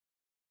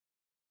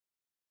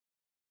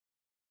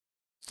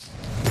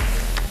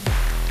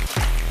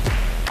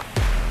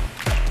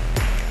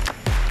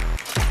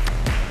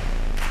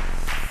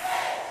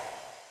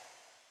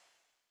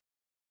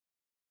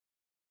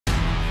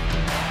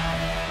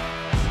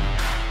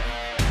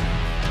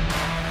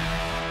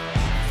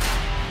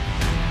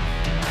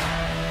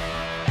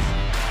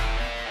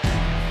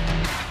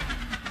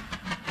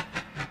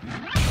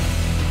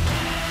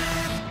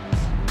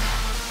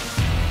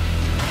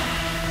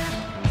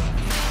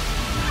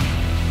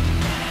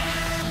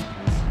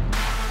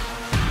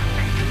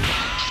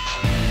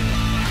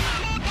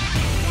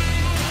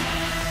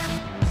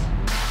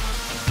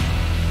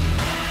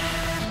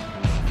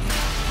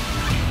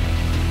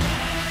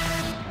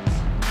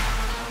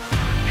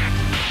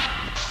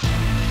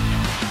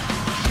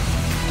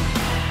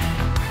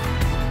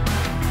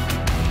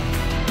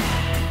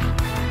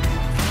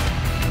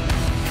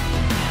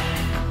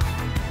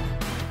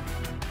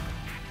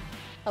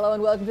Hello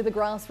and welcome to the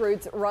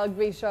Grassroots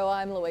Rugby Show.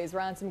 I'm Louise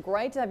Ransom.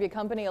 Great to have your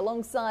company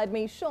alongside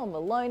me. Sean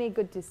Maloney,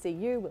 good to see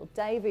you. Will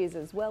Davies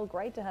as well.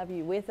 Great to have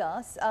you with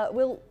us.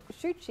 Will,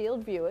 Shute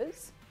Shield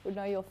viewers would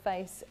know your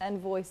face and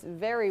voice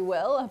very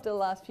well after the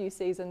last few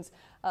seasons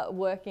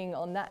working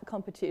on that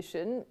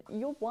competition.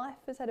 Your wife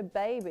has had a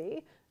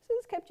baby.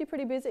 It's kept you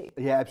pretty busy.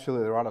 Yeah,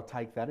 absolutely right. I'll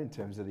take that in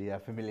terms of the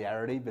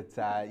familiarity. But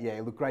yeah,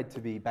 look, great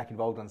to be back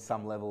involved on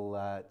some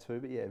level too.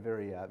 But yeah,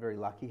 very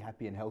lucky,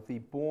 happy and healthy.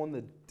 Born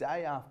the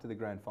day after the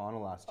grand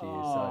final last year,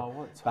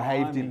 so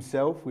behaved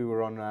himself. We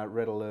were on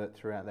red alert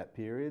throughout that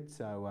period.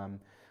 So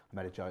I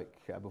made a joke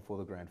before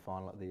the grand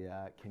final at the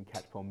Ken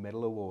Catchpole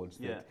Medal Awards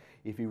that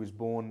if he was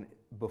born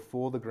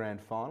before the grand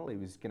final, he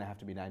was going to have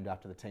to be named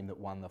after the team that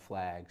won the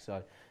flag.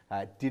 So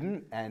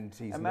didn't, and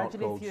he's not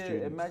called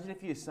Student. Imagine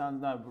if your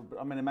son,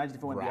 imagine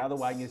if it went the other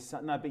way and your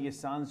son, but your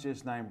son's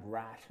just named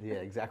Rat. Yeah,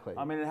 exactly.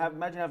 I mean,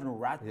 imagine having a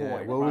rat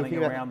boy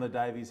running around the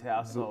Davies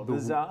household.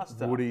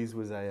 Disaster. Woodies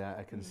was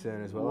a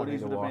concern as well.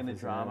 Woodies would have been the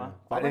drama.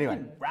 But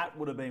anyway. Rat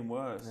would have been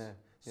worse. Yeah.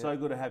 So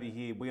good to have you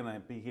here. We're going to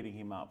be hitting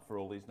him up for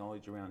all his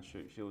knowledge around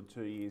Shute Shield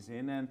 2 years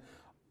in. And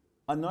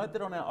I note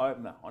that on our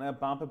opener, on our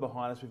bumper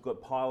behind us, we've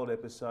got pilot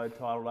episode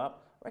titled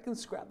up. I reckon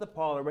scrap the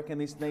pilot. I reckon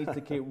this needs to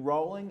keep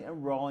rolling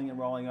and rolling and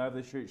rolling over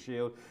the Shute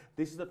Shield.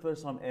 This is the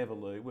first time ever,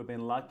 Lou, we've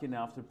been lucky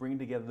enough to bring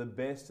together the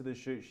best of the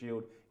Shute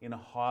Shield in a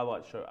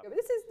highlight show. Yeah, but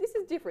this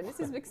is different. This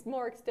is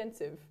more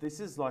extensive. This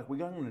is like, we're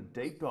going on a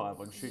deep dive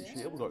on Shute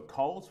Shield. We've got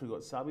Colts, we've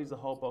got Subbies, the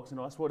whole box and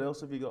ice. What else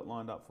have you got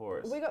lined up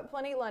for us? We've got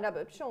plenty lined up.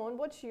 But Sean,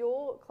 what's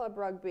your club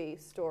rugby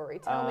story?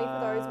 Tell me for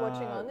those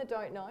watching on that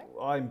don't know.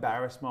 I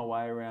embarrassed my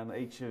way around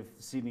each of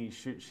Sydney's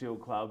Shute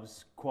Shield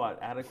clubs quite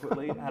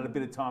adequately. Had a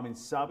bit of time in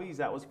Subbies.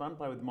 That was fun.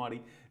 Play with the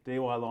mighty DY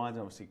Lions,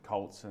 and obviously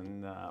Colts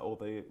and all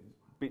the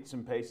bits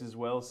and pieces as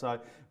well. So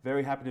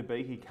very happy to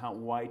be here. Can't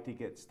wait to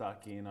get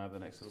stuck in over the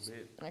next little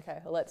bit. Okay,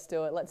 well, let's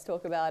do it. Let's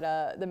talk about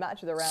the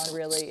match of the round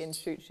really in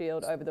Shute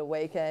Shield over the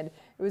weekend.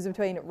 It was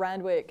between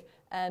Randwick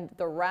and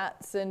the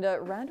Rats, and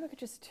Randwick are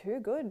just too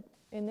good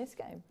in this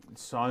game.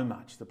 So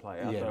much to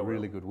play out. Yeah,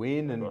 really good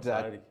win, and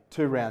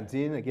 2 rounds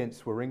in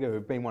against Warringah,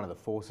 who've been one of the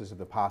forces of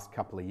the past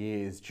couple of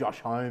years.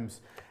 Josh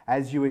Holmes,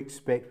 as you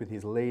expect, with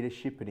his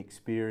leadership and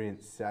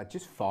experience,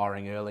 just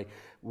firing early.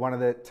 One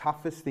of the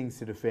toughest things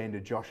to defend, a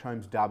Josh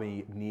Holmes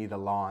dummy near the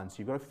line. So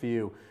you've got to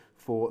feel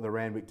for the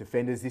Randwick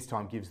defenders. This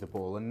time gives the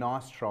ball. A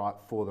nice try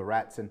for the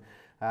Rats, and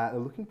they're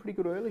looking pretty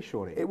good early,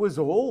 Shorty. It was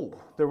all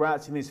the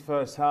Rats in this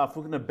first half,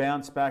 looking to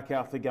bounce back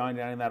after going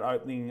down in that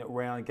opening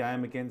round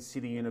game against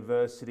City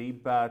University.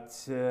 But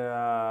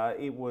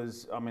it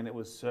was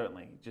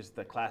certainly just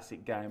the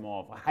classic game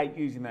of, I hate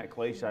using that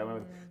cliche,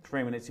 we're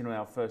 3 minutes into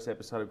our first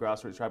episode of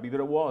Grassroots Rugby, but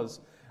it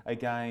was a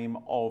game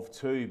of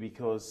 2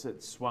 because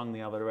it swung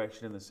the other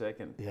direction in the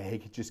second. Yeah, he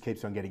just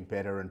keeps on getting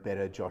better and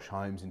better, Josh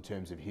Holmes, in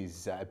terms of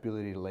his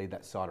ability to lead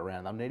that side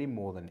around. They'll need him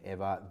more than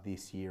ever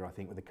this year, I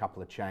think, with a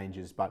couple of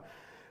changes. But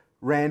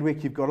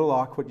Randwick, you've got to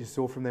like what you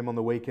saw from them on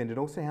the weekend and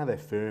also how they're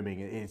firming.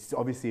 It's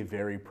obviously a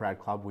very proud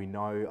club. We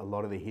know a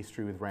lot of the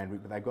history with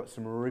Randwick, but they've got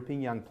some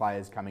ripping young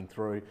players coming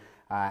through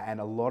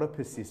and a lot of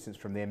persistence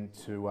from them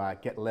to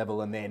get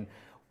level. And then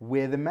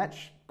where the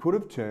match could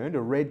have turned,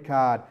 a red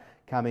card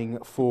coming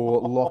for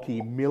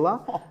Lockie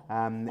Miller,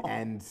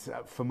 and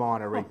for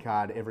mine, a red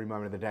card every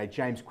moment of the day.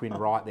 James Quinn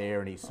right there,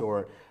 and he saw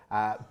it.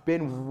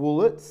 Ben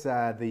Woolett,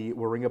 the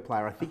Warringah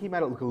player, I think he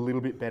made it look a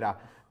little bit better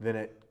than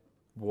it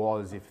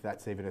was, if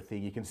that's even a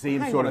thing. You can see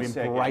him sort of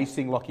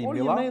embracing Lockie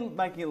Miller. What do you mean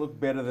making it look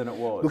better than it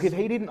was? Look, if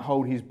he didn't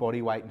hold his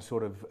body weight and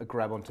sort of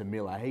grab onto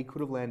Miller, he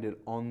could have landed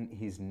on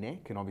his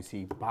neck and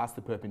obviously past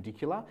the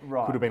perpendicular.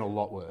 Right. Could have been a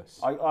lot worse.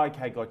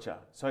 Okay, gotcha.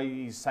 So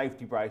he's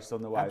safety braced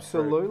on the way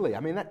Absolutely. through. I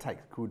mean, that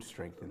takes good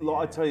strength in the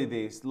I air. tell you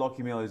this,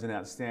 Lockie Miller is an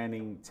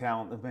outstanding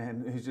talent, the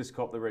man who's just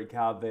copped the red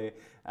card there.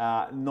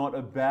 Not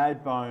a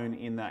bad bone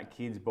in that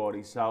kid's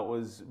body, so it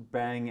was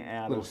bang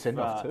out. Little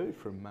send-off too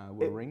from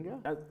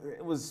Warringah.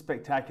 It was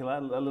spectacular,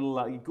 a little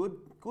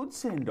good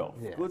send-off,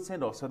 good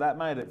send-off. So that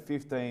made it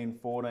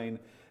 15-14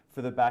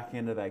 for the back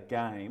end of that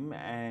game,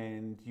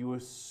 and you were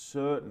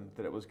certain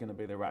that it was going to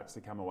be the Rats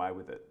to come away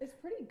with it. It's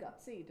pretty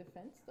gutsy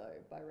defence though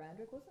by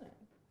Randwick, wasn't it?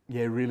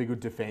 Yeah, really good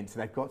defence.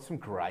 They've got some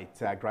great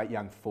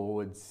young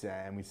forwards,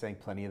 and we're seeing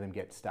plenty of them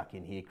get stuck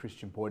in here.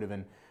 Christian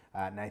Poitevin,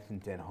 Nathan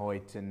Den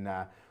Hoyt, and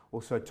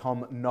also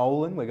Tom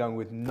Nolan. We're going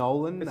with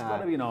Nolan. It's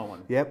got to be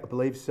Nolan. Yep, I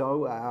believe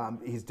so.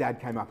 His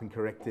dad came up and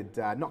corrected,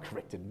 not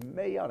corrected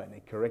me, I don't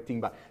need correcting,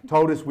 but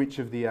told us which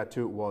of the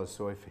 2 it was.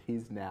 So if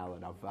he's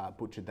Nolan, I've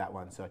butchered that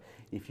one. So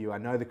if you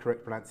know the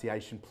correct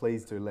pronunciation,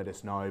 please do let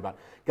us know. But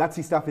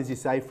gutsy stuff, as you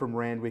say, from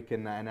Randwick,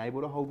 and able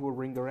to hold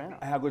Warringah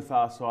out. How good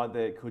far side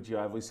there could you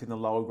have? We've seen the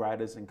lower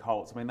graders and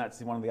Colts. I mean, that's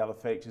one of the other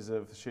features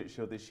of the Shute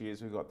Shield this year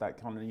is we've got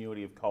that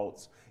continuity of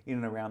Colts in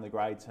and around the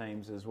grade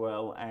teams as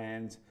well.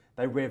 And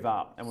they rev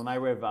up. And when they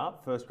rev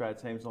up, first grade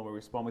teams normally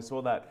respond. We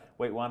saw that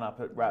week 1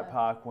 up at Rat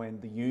Park when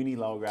the uni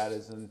lower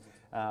graders and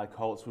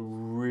Colts were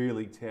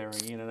really tearing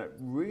in, and it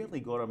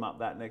really got them up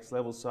that next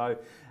level. So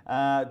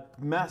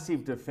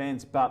massive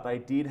defence, but they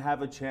did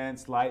have a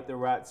chance late, the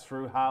Rats,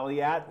 through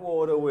Harley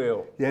Atwater,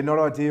 Will. Yeah, not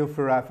ideal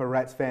for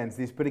Rats fans,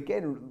 this. But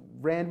again,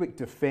 Randwick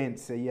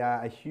defence,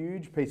 a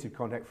huge piece of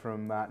contact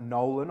from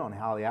Nolan on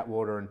Harley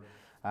Atwater,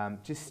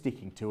 and just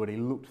sticking to it. He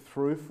looked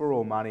through for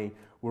all money.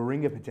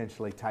 Warringah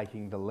potentially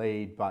taking the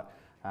lead, but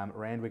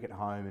Randwick at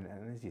home, and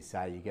as you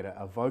say, you get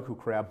a vocal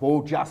crowd.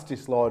 Ball just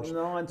dislodged.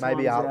 9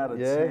 maybe times up, out of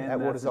yeah, 10.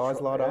 Atwater's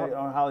eyes light up.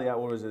 Harley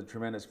Atwater is a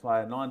tremendous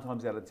player. 9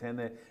 times out of 10,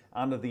 they're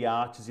under the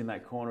arches in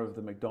that corner of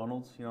the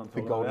McDonald's. You know what I'm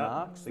talking Golden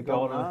about? Arcs. The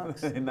golden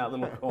arcs in that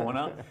little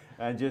corner,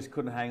 and just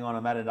couldn't hang on,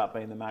 and that ended up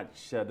being the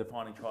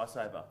match-defining try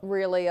saver.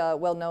 Really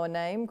well-known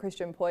name,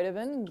 Christian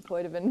Poitevin.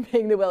 Poitevin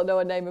being the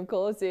well-known name, of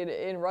course,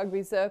 in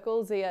rugby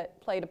circles. He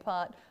played a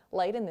part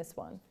late in this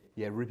one.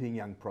 Yeah, ripping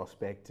young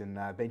prospect, and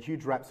been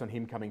huge raps on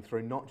him coming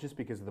through, not just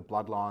because of the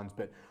bloodlines,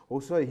 but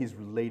also his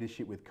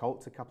leadership with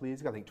Colts a couple of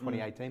years ago. I think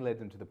 2018 led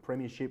them to the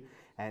premiership,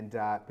 and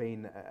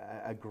been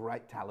a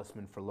great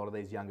talisman for a lot of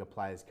these younger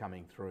players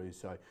coming through.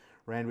 So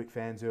Randwick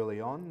fans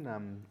early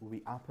on will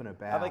be up and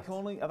about.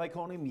 Are they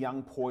calling him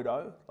young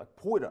Poito? Like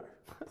Poito?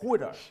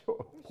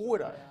 Sure.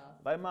 Poito.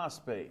 They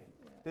must be.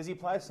 Does he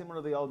play similar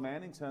to the old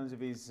man in terms of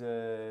his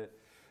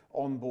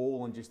on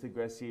ball and just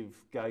aggressive,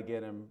 go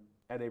get him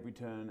at every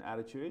turn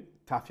attitude?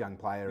 Tough young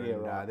player, Yeah,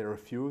 and right. there are a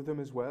few of them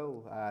as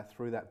well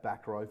through that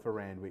back row for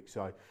Randwick.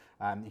 So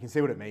you can see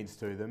what it means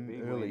to them.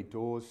 Big Early win.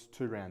 doors,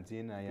 2 rounds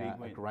in, a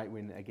win. great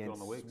win against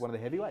the Wicks. one of the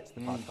heavyweights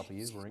the past couple of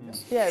years,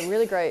 Warringah. Yeah,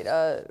 really great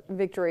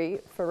victory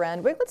for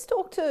Randwick. Let's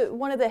talk to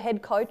one of the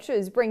head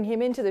coaches, bring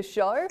him into the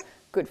show.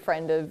 Good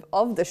friend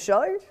of the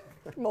show,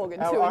 Morgan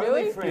Our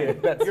only Tuanui.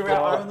 friend. You're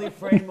our only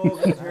friend,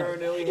 Morgan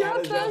Tuanui.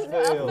 How does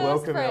that feel?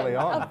 Welcome early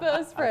on. Our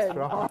first friend.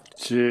 Right.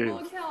 Gee,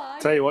 Morgan, how are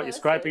tell you what, you're firstly?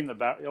 scraping the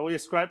barrel. Well, you're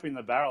scraping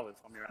the barrel if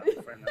I'm your only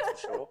friend,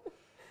 that's for sure.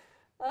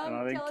 And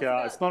I think tell us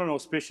about- it's not an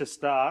auspicious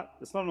start.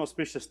 It's not an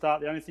auspicious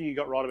start. The only thing you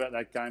got right about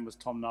that game was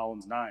Tom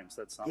Nolan's name,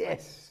 so that's something.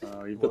 Yes.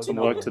 So you've got some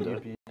work to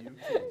do.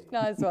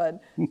 Nice one.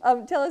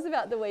 Tell us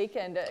about the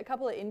weekend. A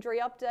couple of injury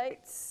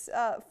updates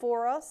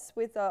for us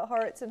with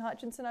Horwitz and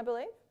Hutchinson, I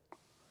believe.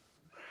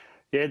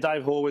 Yeah,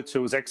 Dave Horwitz,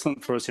 who was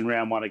excellent for us in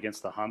round 1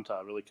 against the Hunter,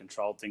 really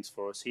controlled things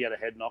for us. He had a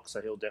head knock, so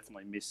he'll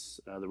definitely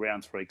miss the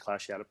round 3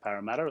 clash out of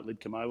Parramatta at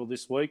Lidcombe Oval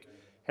this week.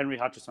 Henry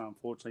Hutchison,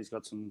 unfortunately, has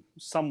got some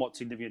somewhat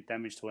significant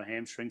damage to a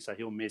hamstring, so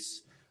he'll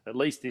miss at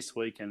least this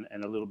week and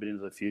a little bit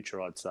into the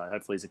future, I'd say.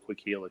 Hopefully he's a quick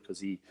healer, because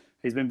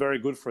he's been very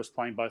good for us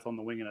playing both on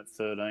the wing and at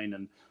 13.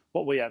 And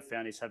what we have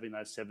found is having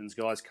those 7s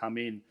guys come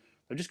in,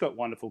 they've just got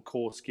wonderful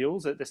core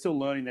skills. They're still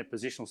learning their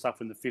positional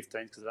stuff in the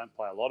 15s because they don't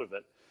play a lot of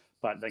it.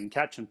 But they can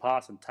catch and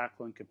pass and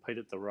tackle and compete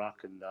at the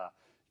ruck. And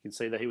you can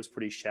see that he was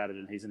pretty shattered,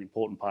 and he's an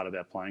important part of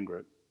our playing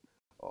group.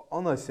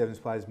 On those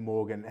 7s players,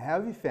 Morgan, how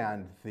have you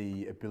found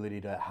the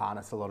ability to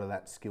harness a lot of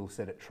that skill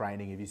set at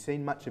training? Have you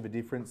seen much of a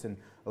difference, and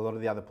a lot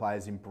of the other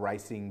players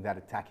embracing that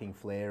attacking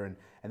flair? And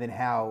then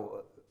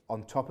how,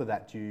 on top of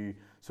that, do you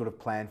sort of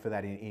plan for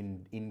that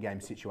in-game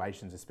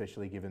situations,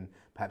 especially given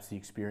perhaps the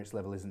experience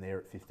level isn't there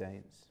at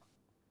 15s?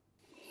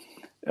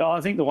 I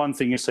think the one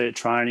thing you see at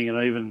training,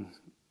 and even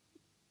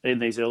in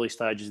these early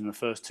stages in the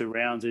first 2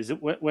 rounds, is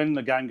that when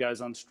the game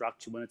goes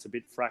unstructured, when it's a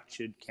bit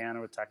fractured,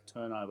 counter-attack,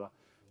 turnover,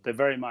 they're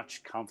very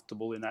much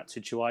comfortable in that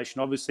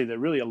situation. Obviously, they're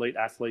really elite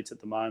athletes at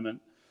the moment,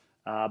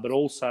 but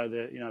also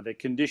they're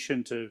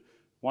conditioned to,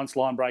 once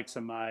line breaks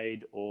are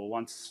made or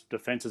once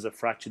defences are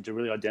fractured, to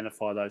really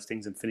identify those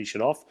things and finish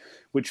it off,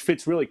 which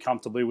fits really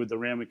comfortably with the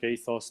Randwick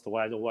ethos, the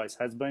way it always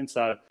has been.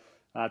 So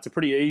it's a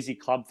pretty easy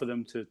club for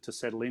them to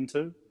settle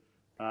into.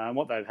 And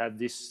what they've had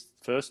this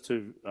first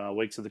 2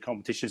 weeks of the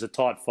competition is a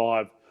tight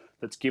 5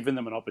 that's given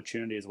them an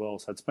opportunity as well.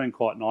 So it's been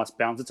quite nice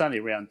balance. It's only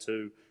round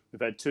 2.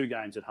 We've had 2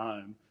 games at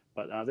home,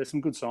 but there's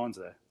some good signs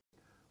there.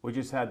 We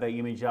just had the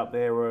image up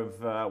there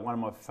of one of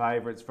my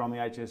favourites from the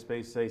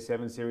HSBC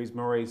 7 Series,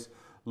 Maurice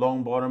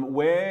Longbottom.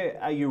 Where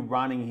are you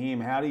running him?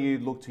 How do you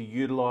look to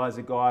utilise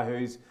a guy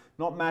who's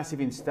not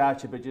massive in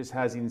stature but just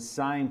has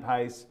insane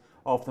pace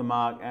off the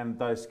mark, and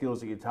those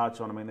skills that you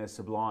touch on, I mean, they're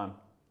sublime?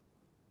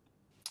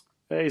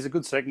 Yeah, he's a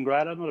good second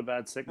grader, not a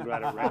bad second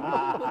grader at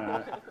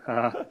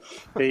Randwick.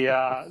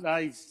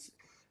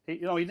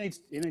 He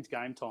needs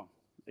game time.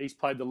 He's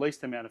played the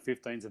least amount of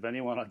 15s of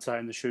anyone, I'd say,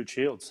 in the Shute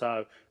Shield.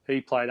 So he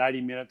played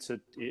 80 minutes at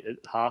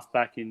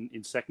halfback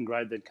in second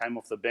grade, then came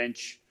off the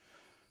bench.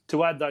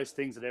 To add those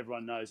things that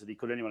everyone knows that he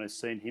could, anyone who's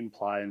seen him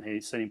play, and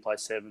he's seen him play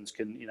 7s,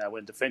 can,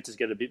 when defences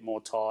get a bit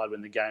more tired,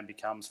 when the game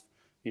becomes,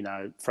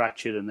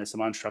 fractured and there's some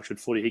unstructured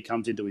footy, he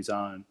comes into his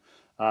own.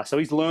 So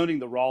he's learning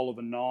the role of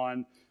a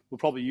 9. We'll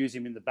probably use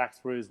him in the back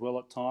 3 as well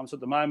at times. So at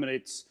the moment,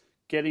 it's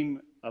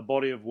getting a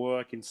body of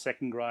work in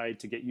second grade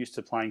to get used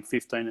to playing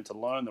 15 and to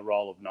learn the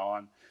role of 9.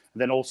 And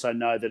then also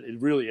know that a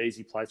really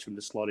easy place for him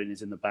to slot in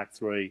is in the back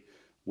 3,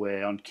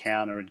 where on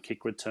counter and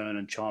kick return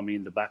and chiming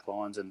in the back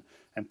lines and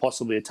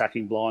possibly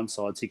attacking blind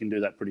sides, he can do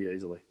that pretty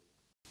easily.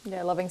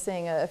 Yeah, loving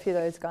seeing a few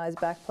of those guys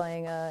back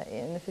playing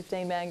in the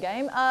 15-man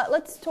game.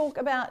 Let's talk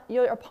about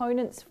your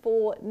opponents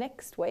for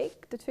next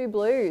week, the two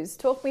Blues.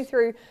 Talk me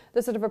through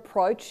the sort of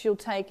approach you'll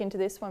take into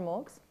this one,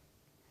 Morgs.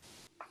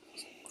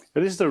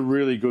 But this is a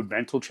really good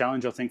mental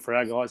challenge, I think, for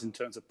our guys in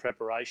terms of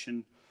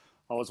preparation.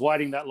 I was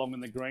waiting that long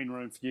in the green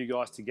room for you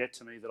guys to get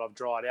to me that I've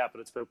dried out,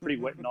 but it's been a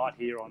pretty wet night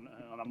here on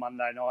a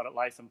Monday night at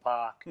Latham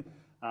Park.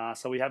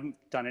 So we haven't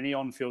done any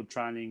on-field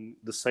training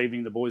this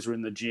evening. The boys are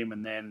in the gym,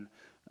 and then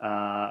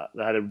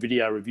they had a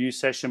video review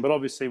session. But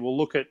obviously we'll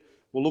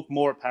look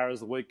more at Para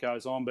as the week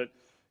goes on. But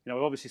we've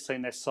obviously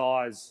seen their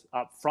size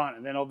up front,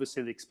 and then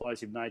obviously the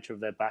explosive nature of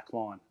their back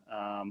line.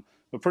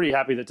 We're pretty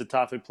happy that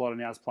Tatafu Plotter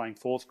now is playing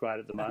 4th grade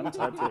at the moment.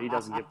 So hopefully he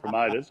doesn't get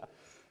promoted.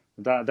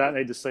 Don't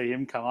need to see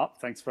him come up.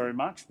 Thanks very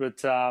much.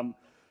 But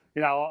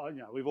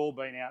we've all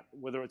been out,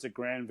 whether it's at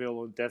Granville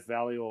or Death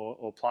Valley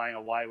or playing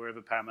away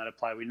wherever Parramatta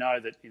play. We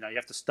know that you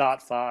have to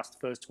start fast,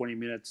 first 20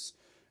 minutes,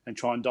 and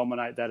try and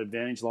dominate that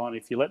advantage line.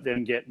 If you let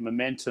them get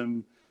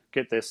momentum,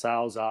 get their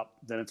sails up,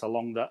 then it's a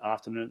long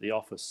afternoon at the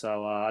office.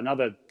 So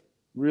another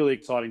really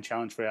exciting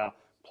challenge for our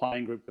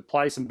playing group to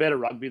play some better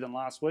rugby than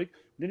last week.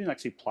 We didn't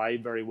actually play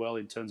very well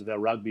in terms of our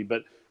rugby,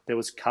 but there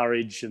was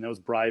courage and there was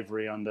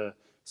bravery under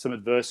some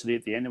adversity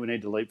at the end, and we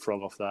need to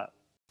leapfrog off that.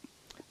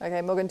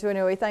 Okay, Morgan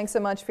Tuanui, thanks so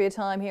much for your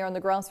time here on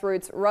the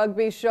Grassroots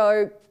Rugby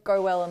Show.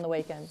 Go well on the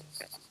weekend.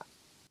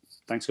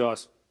 Thanks,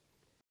 guys.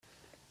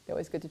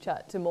 Always good to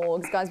chat to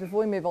Morgs. Guys, before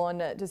we move on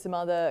to some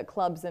other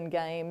clubs and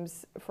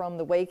games from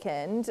the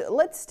weekend,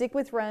 let's stick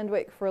with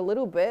Randwick for a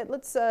little bit.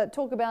 Let's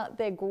talk about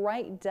their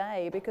great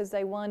day because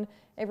they won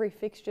every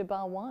fixture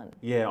bar one.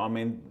 Yeah, I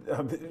mean,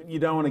 you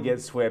don't want to get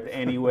swept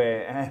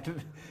anywhere.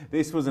 And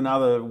this was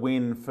another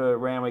win for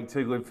Randwick,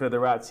 too good for the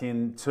Rats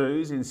in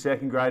 2s in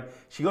 2nd grade.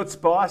 She got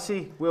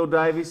spicy, Will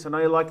Davies. I know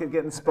you like it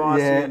getting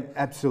spicy. Yeah,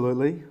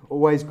 absolutely.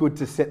 Always good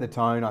to set the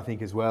tone, I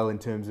think, as well, in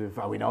terms of,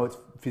 we know it's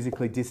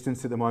physically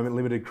distanced at the moment,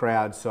 limited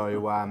crowd.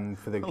 So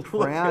for the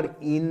crowd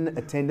in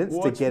attendance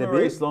to get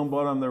Maurice a bit.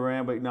 Longbottom, the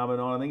Randwick number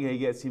 9. I think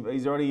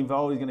he's already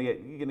involved. You're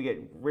going to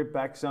get ripped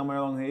back somewhere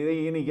along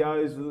here. In he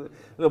goes.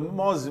 Look,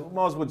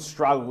 Moz would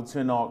struggle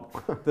to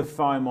knock the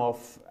foam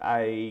off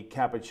a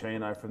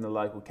cappuccino from the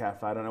local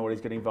cafe. I don't know what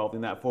he's getting involved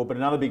in that for, but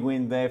another big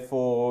win there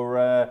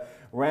for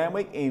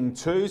Randwick in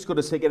 2s. Good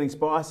to see getting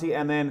spicy.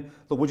 And then,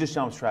 look, we'll just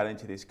jump straight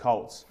into this.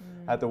 Colts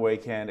at the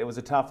weekend. It was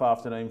a tough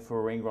afternoon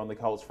for Warringah on the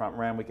Colts front.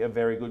 Randwick, a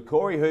very good.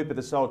 Corey Hooper,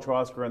 the sole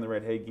try scorer in the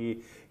red headgear,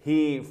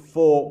 here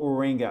for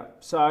Warringah.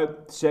 So,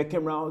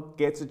 second row,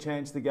 gets a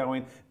chance to go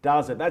in,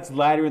 does it. That's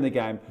later in the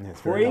game.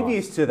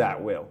 Previous to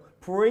that, Will.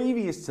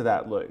 Previous to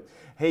that, Luke.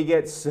 He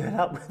gets set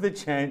up with a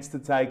chance to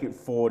take it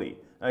 40,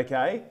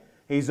 okay?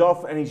 He's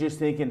off and he's just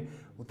thinking,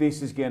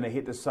 this is going to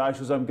hit the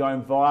socials, I'm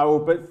going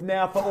viral, but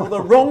now for all the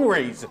wrong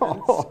reasons.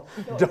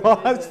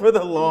 Dives for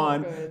the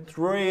line,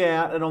 3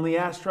 out, and on the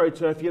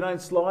AstroTurf, you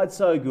don't slide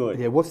so good.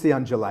 Yeah, what's the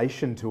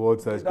undulation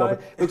towards those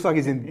goblins? Looks like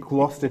he's in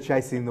Gloucester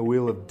chasing the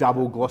wheel of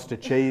double Gloucester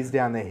cheese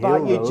down the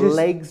hill. But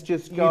legs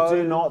just go.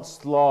 You do not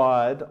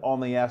slide on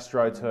the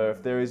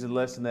AstroTurf. There is a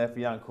lesson there for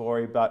young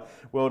Corey, but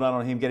well done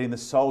on him getting the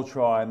sole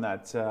try in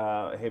that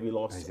heavy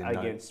loss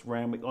against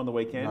Randwick on the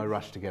weekend. No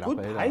rush to get good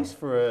up either. Good pace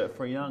for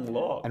a young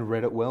log. And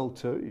read it well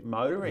too.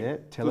 Motoring. Yeah,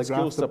 good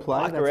skills to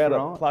pluck her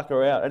out. Pluck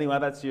her out. Anyway,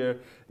 that's your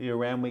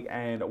Randwick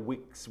and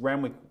Wicks.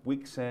 Randwick,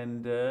 Wicks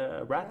and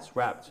Rats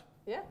wrapped.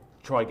 Yeah.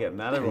 Try getting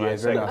that over. Yeah,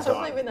 very nice.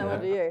 I'll leave that one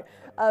to you.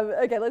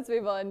 Okay, let's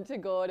move on to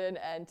Gordon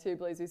and 2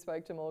 Blues. We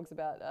spoke to Morgs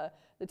about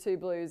the 2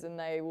 Blues, and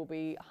they will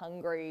be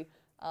hungry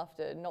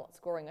after not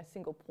scoring a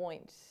single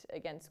point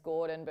against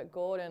Gordon. But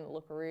Gordon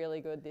look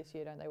really good this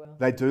year, don't they, Will?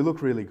 They do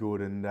look really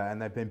good,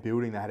 and they've been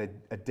building. They had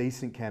a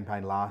decent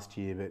campaign last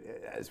year, but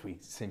as we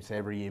seem to say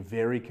every year,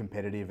 very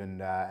competitive,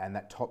 and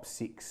that top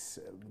 6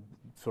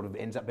 sort of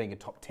ends up being a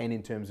top 10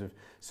 in terms of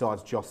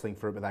sides jostling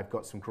for it. But they've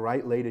got some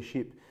great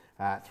leadership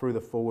through the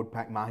forward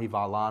pack. Mahi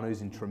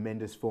Varlanu's in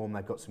tremendous form.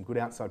 They've got some good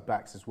outside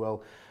backs as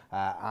well. Go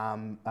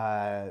on.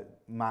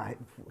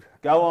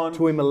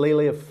 Tui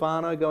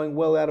Malili-Afano going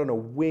well out on a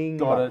wing.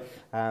 Got it.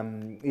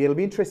 It'll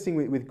be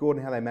interesting with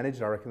Gordon how they manage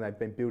it. I reckon they've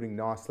been building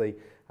nicely.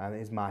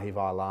 There's Mahi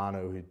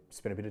Varlanu, who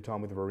spent a bit of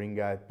time with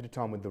Warringah, a bit of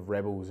time with the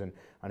Rebels, and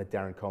under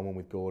Darren Coleman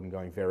with Gordon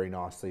going very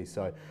nicely.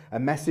 So a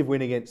massive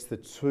win against the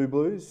 2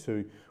 Blues,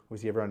 who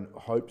obviously everyone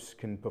hopes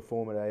can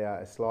perform at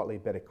a slightly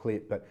better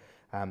clip. But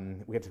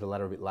we'll get to the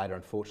ladder a bit later.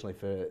 Unfortunately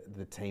for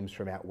the teams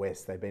from out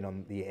west, they've been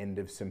on the end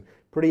of some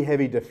pretty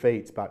heavy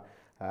defeats, but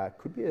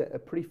could be a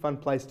pretty fun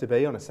place to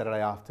be on a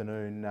Saturday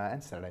afternoon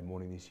and Saturday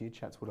morning this year,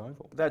 Chatswood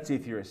Oval. That's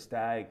if you're a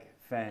Stag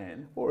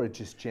fan. Or a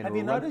just general Have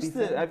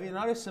you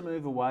noticed the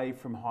move away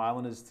from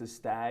Highlanders to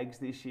Stags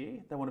this year?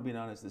 They want to be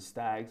known as the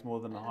Stags more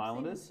than the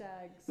Highlanders.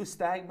 Stags. You a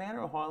Stag man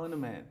or a Highlander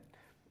man?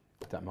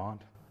 Don't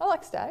mind. I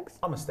like Stags.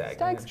 I'm a Stag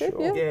Stags man.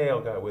 good, Yeah,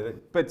 I'll go with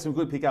it. But some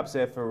good pickups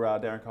there for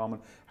Darren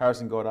Coleman.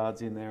 Harrison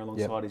Goddard's in there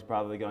alongside his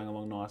brother. They're going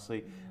along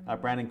nicely.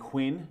 Brandon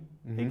Quinn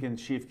He can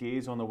shift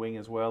gears on the wing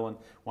as well, and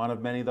one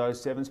of many of those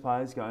Sevens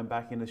players going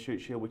back into Shute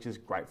Shield, which is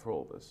great for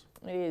all of us.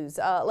 It is.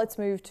 Let's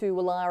move to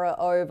Wallara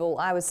Oval.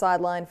 I was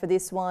sidelined for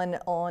this one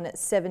on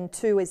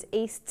 7-2 as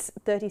East's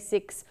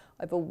 36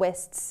 over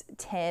West's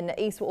 10.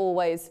 East were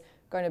always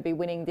going to be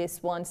winning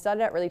this one.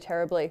 Started out really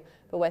terribly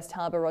for West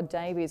Harbour. Rod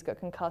Davies got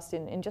concussed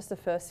in just the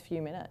first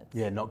few minutes.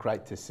 Yeah, not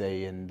great to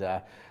see. And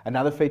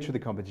another feature of the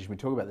competition, we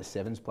talk about the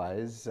Sevens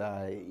players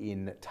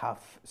in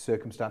tough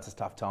circumstances,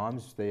 tough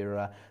times.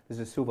 There's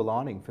a silver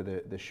lining for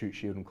the Shute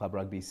Shield and Club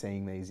Rugby,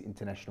 seeing these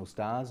international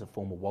stars, a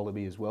former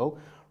Wallaby as well,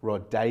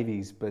 Rod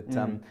Davies. But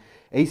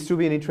East will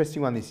be an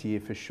interesting one this year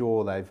for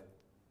sure. They've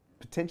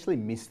potentially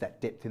missed that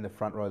depth in the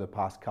front row the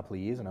past couple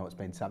of years. I know it's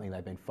been something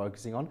they've been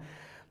focusing on.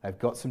 They've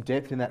got some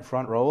depth in that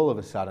front row all of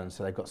a sudden,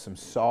 so they've got some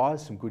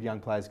size, some good young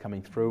players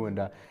coming through,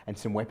 and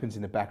some weapons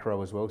in the back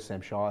row as well.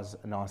 Sam Shire's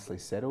nicely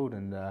settled,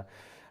 and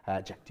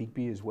Jack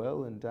Digby as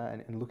well,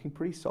 and looking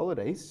pretty solid.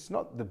 It's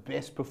not the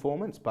best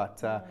performance,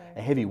 but a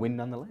heavy win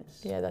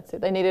nonetheless. Yeah, that's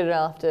it. They needed it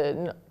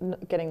after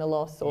getting the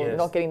loss or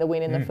not getting the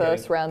win in the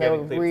first round. They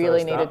Getting really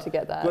first needed up. to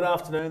get that. Good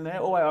afternoon there.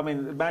 Oh, I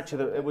mean,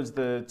 it was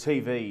the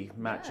TV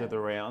match of the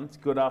round.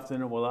 Good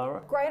afternoon,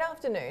 Wallara. Great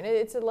afternoon.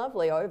 It's a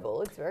lovely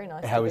oval. It's very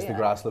nice. How to is be the at.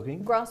 grass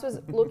looking? Grass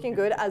was looking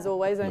good as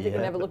always. I don't think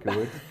we never look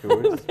good, back.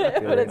 Good,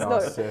 But Really it's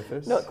nice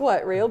surface. not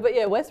quite real. But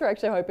yeah, West were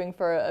actually hoping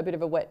for a bit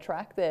of a wet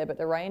track there, but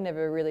the rain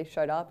never really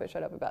showed up. It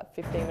showed up about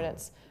 15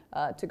 minutes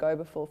to go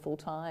before full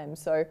time.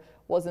 So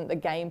wasn't the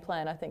game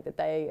plan I think that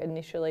they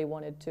initially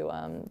wanted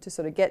to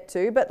sort of get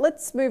to. But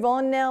let's move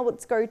on now.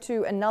 Let's go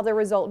to another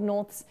result.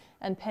 Norths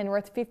and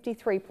Penrith,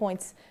 53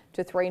 points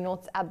to 3.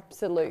 Norths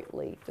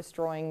absolutely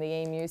destroying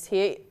the Emus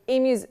here.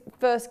 Emus'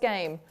 first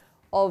game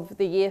of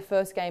the year,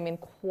 first game in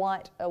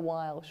quite a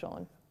while,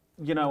 Sean.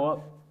 You know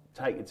what?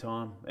 Take your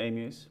time,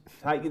 Emus.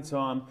 Take your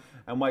time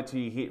and wait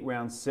till you hit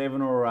round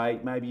 7 or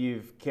 8. Maybe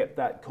you've kept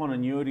that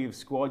continuity of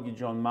squad. You're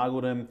John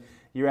Muggleton.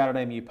 You're out at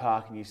Emu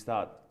Park and you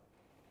start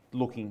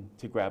looking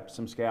to grab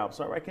some scalps.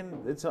 I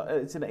reckon it's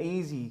an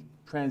easy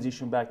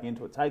transition back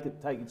into it. Take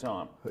your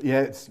time.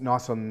 Yeah, it's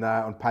nice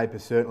on paper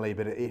certainly,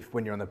 but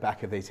when you're on the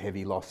back of these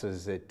heavy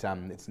losses, it's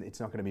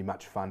not going to be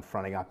much fun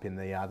fronting up in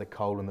the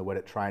cold and the wet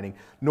at training.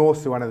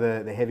 Norths are one of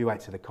the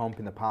heavyweights of the comp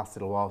in the past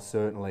little while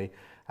certainly.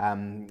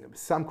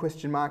 Some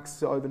question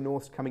marks over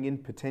Norths coming in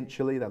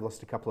potentially. They've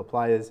lost a couple of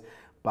players.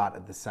 But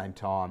at the same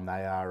time,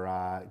 they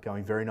are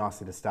going very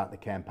nicely to start the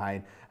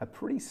campaign. A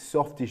pretty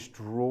softish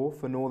draw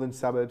for Northern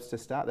Suburbs to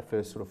start the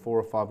first sort of 4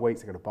 or 5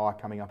 weeks. They've got a bye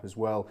coming up as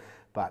well.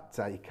 But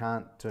you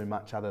can't do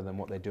much other than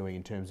what they're doing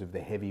in terms of the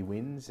heavy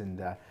wins and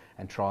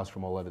tries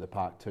from all over the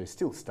park too.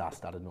 Still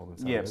star-studded Northern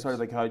Suburbs. Yeah, so did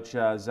the coach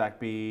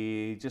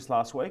Zachby just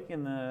last week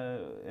in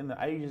the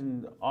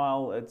Asian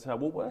Isle at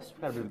Woolworths.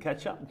 Had a bit of a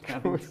catch-up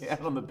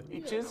out on the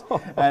beaches.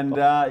 And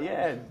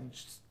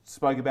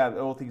spoke about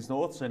all things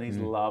Norths, and he's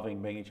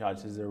loving being in charge.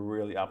 This is a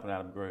really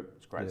up-and-out group.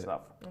 It's great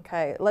stuff.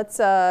 Okay, let's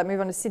move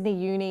on to Sydney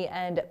Uni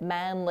and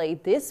Manly.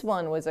 This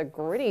one was a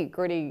gritty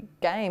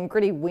game,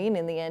 gritty win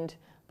in the end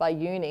by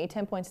Uni,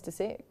 10 points to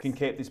 6. Can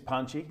keep this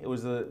punchy. It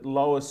was the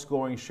lowest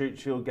scoring Shute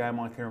Shield game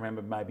I can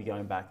remember, maybe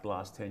going back the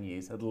last 10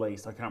 years at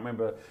least. I can't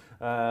remember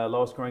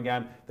lowest scoring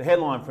game. The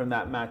headline from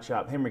that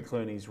matchup, Henry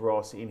Clooney's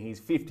Ross in his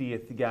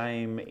 50th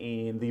game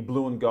in the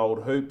blue and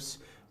gold hoops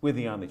with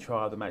the only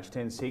try of the match,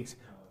 10-6.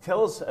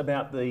 Tell us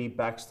about the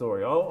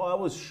backstory. I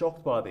was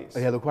shocked by this.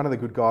 Yeah, look, one of the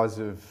good guys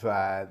of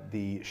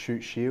the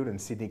Shute Shield and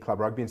Sydney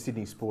Club Rugby and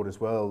Sydney Sport as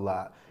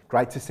well.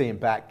 Great to see him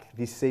back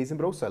this season,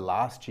 but also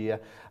last year.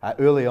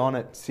 Early on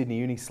at Sydney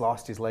Uni,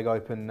 sliced his leg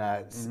open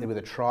with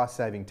a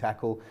try-saving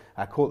tackle,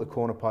 caught the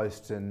corner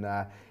post and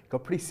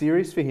got pretty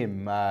serious for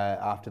him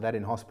after that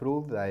in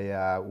hospital. They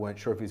weren't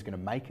sure if he was going to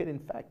make it, in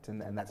fact,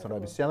 and that's not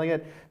overselling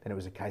it. Then it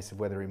was a case of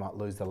whether he might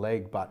lose the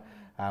leg, but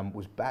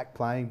was back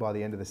playing by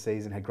the end of the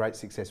season, had great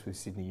success with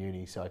Sydney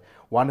Uni. So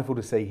wonderful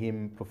to see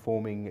him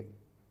performing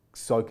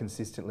so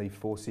consistently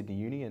for Sydney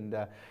Uni and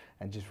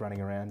just running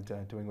around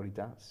doing what he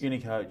does. Uni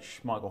coach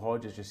Michael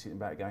Hodges just sitting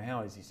back going,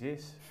 how easy is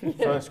this?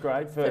 First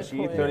grade, first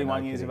year,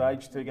 31 years of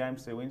age, 2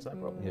 games, 2 wins, no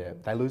problem. Yeah,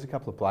 they lose a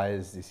couple of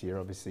players this year.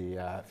 Obviously,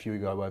 a few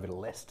go over to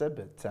Leicester,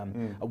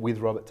 but with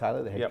Robert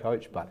Taylor, the head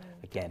coach. But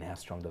again, how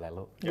strong do they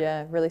look?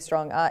 Yeah, really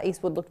strong.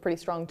 Eastwood looked pretty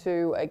strong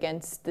too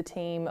against the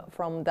team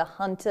from the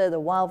Hunter, the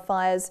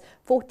Wildfires.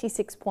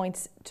 46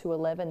 points to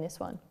 11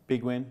 this one.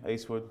 Big win,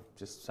 Eastwood,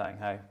 just saying,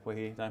 hey, we're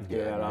here, don't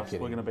forget about us. We're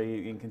going to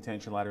be in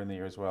contention later in the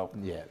year as well.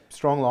 Yeah,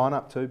 strong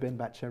lineup too. Ben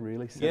Batcher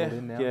really settled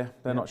in now. Yeah,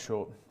 they're not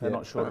short. They're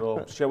not short at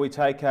all. Shall we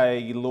take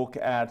a look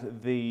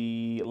at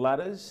the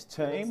ladders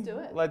team?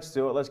 Let's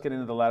do it. Let's get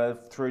into the ladder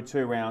through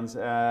 2 rounds.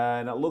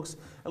 And it looks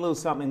a little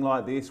something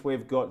like this.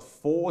 We've got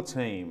 4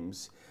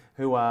 teams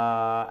who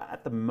are,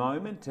 at the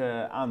moment,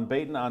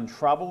 unbeaten,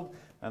 untroubled.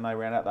 And they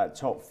round out that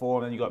top 4.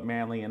 And then you've got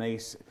Manly and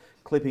East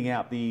clipping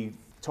out the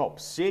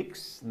top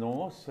 6,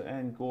 North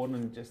and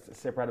Gordon just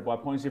separated by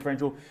points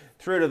differential.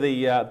 Through to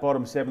the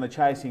bottom 7, the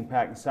chasing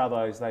pack and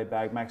Southos, they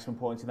bagged maximum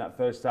points in that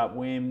first up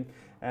win.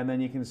 And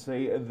then you can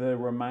see the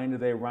remainder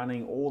there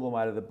running all the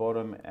way to the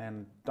bottom.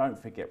 And don't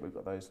forget, we've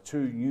got those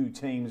 2 new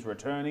teams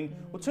returning.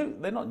 Well,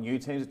 they're not new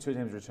teams, they're 2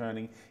 teams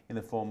returning in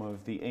the form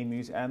of the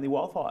Emus and the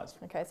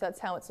Wildfires. Okay, so that's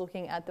how it's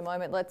looking at the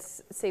moment.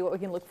 Let's see what we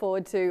can look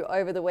forward to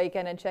over the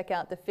weekend and check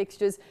out the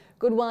fixtures.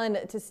 Good one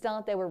to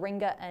start there,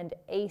 Warringah and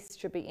East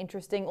should be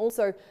interesting.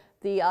 Also,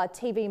 the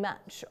TV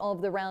match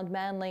of the round,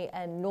 Manly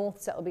and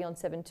Norths, that will be on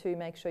 7-2.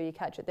 Make sure you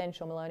catch it then.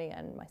 Sean Maloney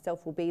and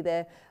myself will be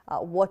there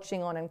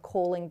watching on and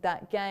calling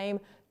that game.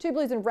 2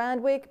 Blues and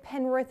Randwick,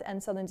 Penrith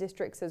and Southern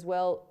Districts as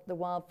well. The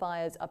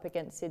Wildfires up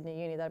against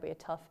Sydney Uni. That'll be a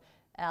tough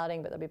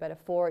outing, but they'll be better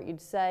for it,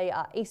 you'd say.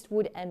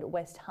 Eastwood and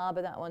West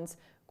Harbour, that one's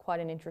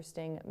quite an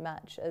interesting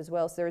match as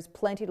well. So there is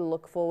plenty to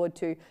look forward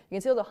to. You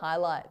can see all the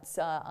highlights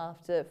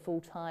after full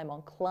time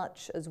on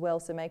Clutch as well.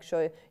 So make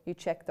sure you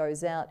check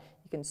those out.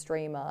 You can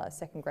stream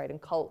second grade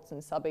and Colts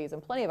and Subbies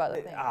and plenty of other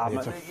things.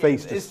 It's a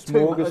feast, a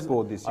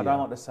smorgasbord this year. I don't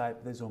like to say it,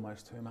 but there's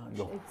almost too much.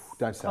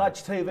 Don't say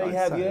Clutch it. TV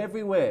have you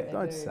everywhere.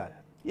 Don't say it.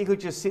 You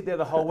could just sit there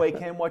the whole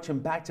weekend watching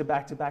back to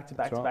back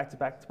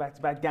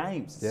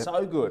games. Yep.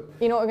 So good.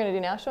 You know what we're going to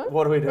do now, Sean?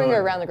 What are we doing? We're going to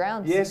go around the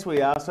grounds. Yes,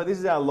 we are. So this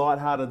is our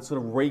light-hearted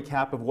sort of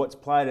recap of what's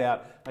played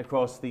out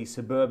across the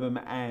suburban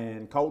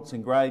and Colts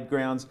and grade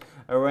grounds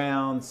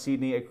around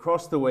Sydney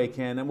across the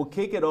weekend. And we'll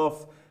kick it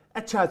off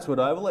at Chatswood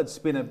Oval. Let's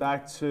spin it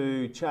back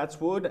to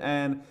Chatswood.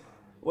 And,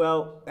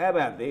 well, how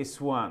about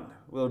this one?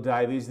 Will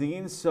Davies, the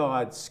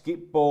inside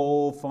skip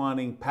ball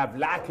finding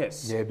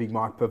Pavlakis. Yeah, big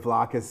Mike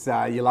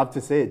Pavlakis. You love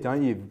to see it,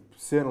 don't you?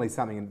 Certainly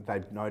something that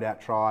they've no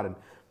doubt tried and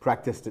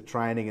practiced at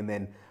training, and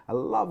then a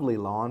lovely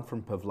line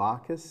from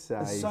Pavlakis.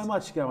 There's so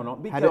much going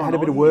on. Had a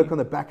bit of work on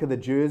the back of the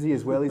jersey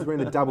as well. He's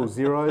wearing the double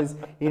zeros.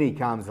 In he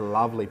comes, a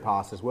lovely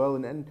pass as well,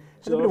 and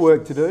had a bit of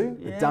work to do.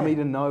 Yeah. A dummy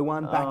to no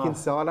one, back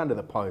inside under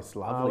the post.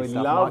 Lovely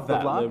stuff. Love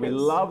that. We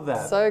love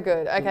that. So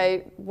good.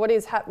 Okay, what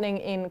is happening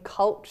in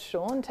Colts,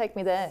 Sean? Take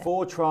me there.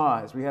 4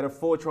 tries. We had a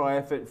 4-try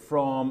effort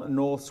from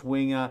North's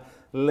winger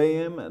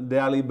Liam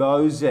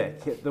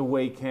Dalibozek at the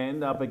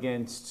weekend up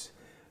against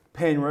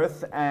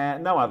Penrith,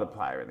 and no other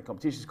player in the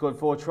competition scored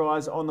 4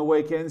 tries on the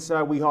weekend,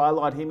 so we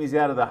highlight him. He's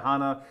out of the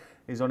Hunter.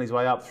 He's on his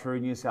way up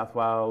through New South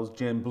Wales,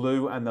 Gem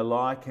Blue and the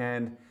like,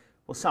 and,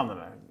 well, some of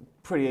them are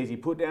pretty easy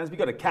put downs. We've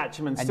got to catch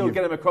him and still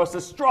get him across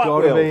the strike wheel.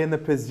 Got to be in the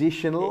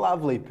position.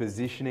 Lovely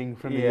positioning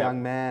from the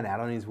young man, out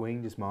on his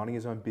wing, just minding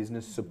his own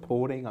business,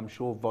 supporting, I'm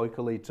sure,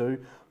 vocally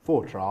too.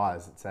 4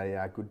 tries. It's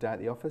a good day at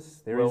the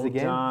office. There he is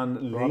again,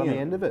 done, right on the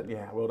end of it.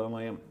 Yeah, well done,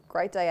 Liam.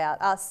 Great day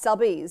out.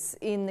 Subbies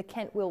in the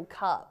Kent Will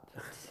Cup.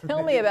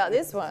 Tell me about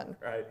this one.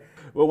 Right.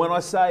 Well, when I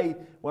say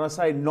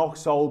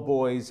Knox Old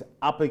Boys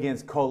up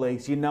against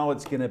colleagues, you know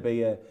it's going to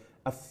be a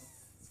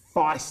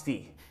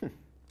feisty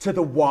to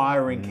the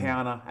wire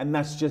encounter, and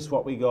that's just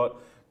what we got.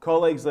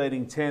 Colleagues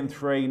leading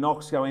 10-3.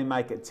 Knox go in,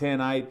 make it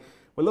 10-8.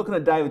 We're looking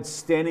at David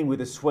Stenning with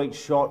a sweet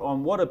shot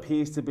on what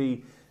appears to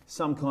be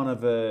some kind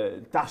of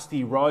a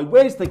dusty road.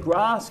 Where's the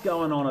grass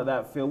going on at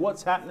that field?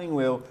 What's happening,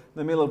 Will? In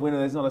the middle of winter,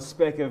 there's not a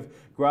speck of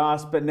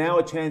grass, but now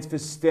a chance for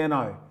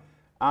Steno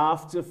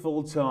after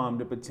full time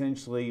to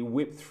potentially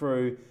whip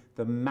through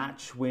the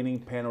match-winning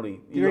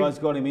penalty. You guys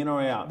got him in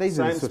or out? These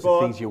are the sorts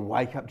of things you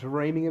wake up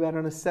dreaming about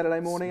on a Saturday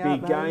morning,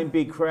 Big game,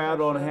 big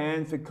crowd on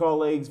hand for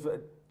colleagues.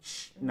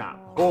 Snap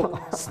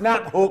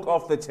hook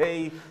off the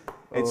tee.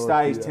 It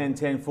stays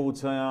 10-10 full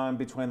time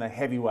between the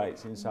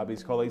heavyweights in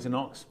Subbies, colleagues and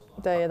Knox.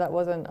 Yeah, that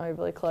wasn't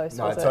overly close,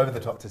 no, was it's it? over the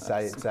top to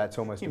say it's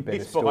almost a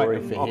better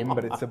story for him,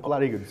 but it's a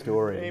bloody good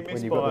story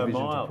when you've got the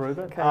vision to prove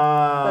it. Okay.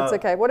 That's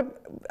okay.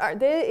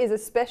 There is a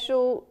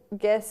special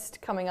guest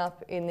coming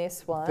up in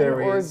this one,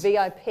 or a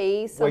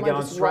VIP, someone We're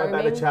going just straight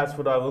back to Oh,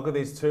 Chatswood Oval. Look at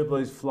these 2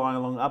 Blues flying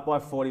along, up by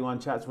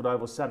 41 Chatswood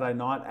Oval Saturday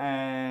night,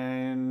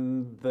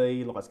 and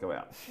the lights go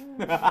out.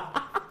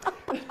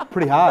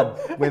 Pretty hard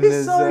when It's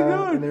there's so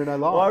good. when there are no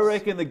lights. I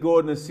reckon the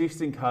Gordon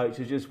assistant coach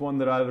has just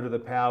wandered over to the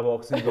power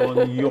box and gone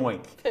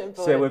yoink.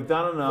 So we've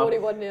done enough.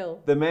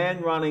 41-0. The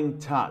man running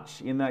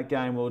touch in that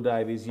game, Will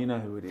Davies, you know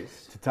who it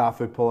is.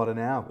 Tatafu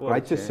Polita.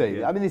 Great to see.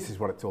 Yeah. I mean, this is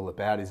what it's all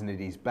about, isn't it?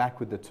 He's back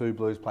with the 2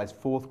 Blues, plays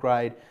 4th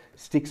grade,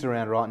 sticks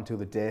around right until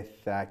the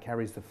death,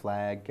 carries the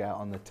flag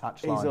on the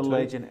touchline. He's a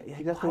legend.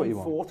 Exactly what you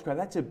want. 4th grade.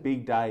 That's a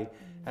big day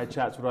at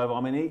Chatswood Oval.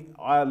 I mean,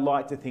 I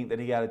like to think that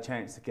he had a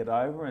chance to get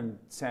over and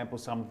sample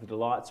some of the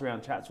delights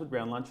around Chatswood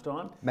around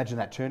lunchtime. Imagine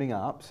that turning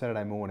up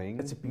Saturday morning,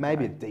 It's a big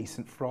maybe day. a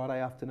decent Friday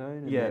afternoon,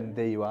 and Yeah. then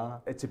there you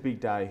are, It's a big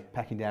day.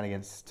 packing down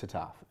against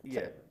Tatafu.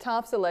 Yeah.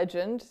 Taft's a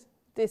legend.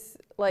 This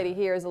lady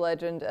here is a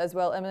legend as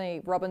well,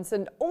 Emily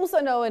Robinson, also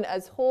known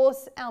as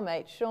Horse. Our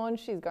mate Sean,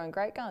 she's going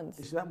great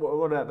guns.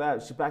 What about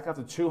that? She's back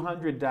after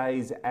 200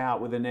 days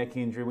out with a neck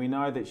injury. We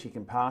know that she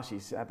can pass.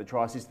 She's had the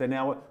try-assist. They're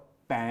now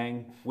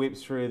bang,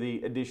 whips through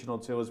the additional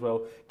 2 as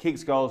well.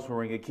 Kicks goals for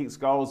Ringer, kicks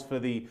goals for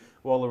the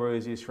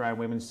Wallaroos, the Australian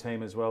women's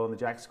team as well. And the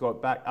Jacks got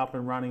back up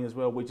and running as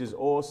well, which is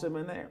awesome.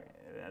 And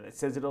it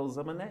says it all's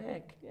on my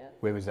neck. Yeah.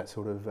 Where was that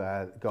sort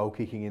of goal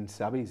kicking in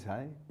Subbies,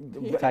 hey?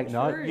 Yeah, Take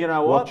note. true. You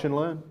know what? Watch and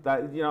learn.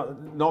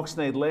 Knox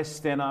need less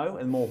steno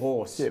and more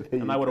horse. Yeah, and they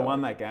would have go.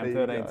 won that game,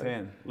 There you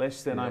 13-10. Less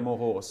steno, more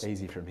horse.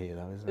 Easy from here,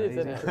 though, isn't it? Isn't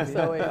Easy it? from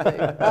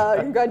here. So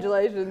easy.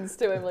 Congratulations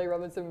to Emily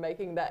Robinson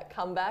making that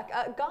comeback.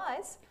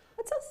 Guys,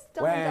 that's us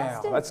done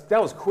and dusted.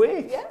 That was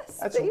quick. Yes,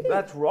 that's speedy.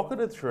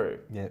 rocketed through.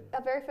 Yeah.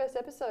 Our very first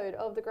episode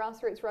of the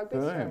Grassroots Rugby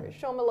Boom. Show.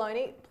 Sean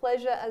Maloney,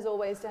 pleasure as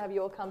always to have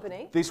your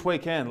company. This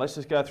weekend, let's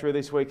just go through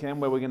this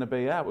weekend where we're going to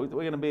be at. We're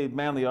going to be at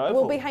Manly Oval.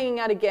 We'll be hanging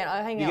out again.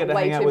 I hang You out get to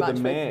way hang out too with much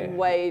the mayor.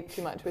 way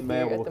too much with Mayor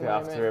you will at look the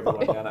after moment.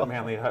 everyone down at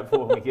Manly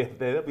Oval when we get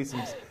there. There'll be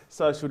some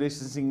social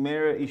distancing,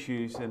 mirror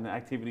issues and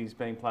activities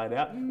being played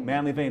out.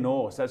 Manly v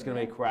North, that's going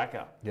to be a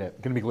cracker. Yeah,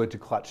 going to be glued to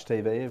Clutch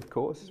TV, of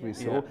course. We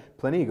saw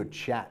plenty of good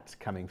chats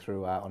coming through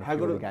on a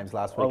few of the games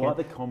last I weekend. like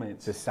the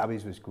comments. The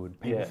Subbies was good.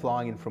 People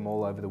flying in from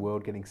all over the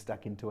world, getting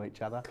stuck into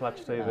each other.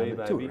 Clutch TV, Do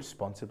it baby.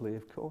 responsibly,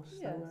 of course.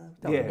 Yes.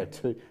 Don't want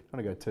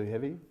to go too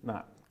heavy.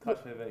 No,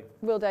 Clutch TV.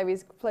 Will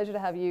Davies, pleasure to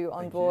have you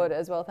on board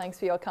as well. Thanks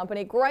for your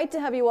company. Great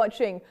to have you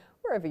watching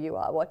wherever you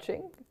are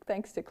watching.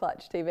 Thanks to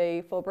Clutch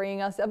TV for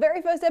bringing us our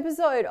very first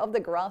episode of the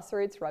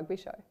Grassroots Rugby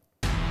Show.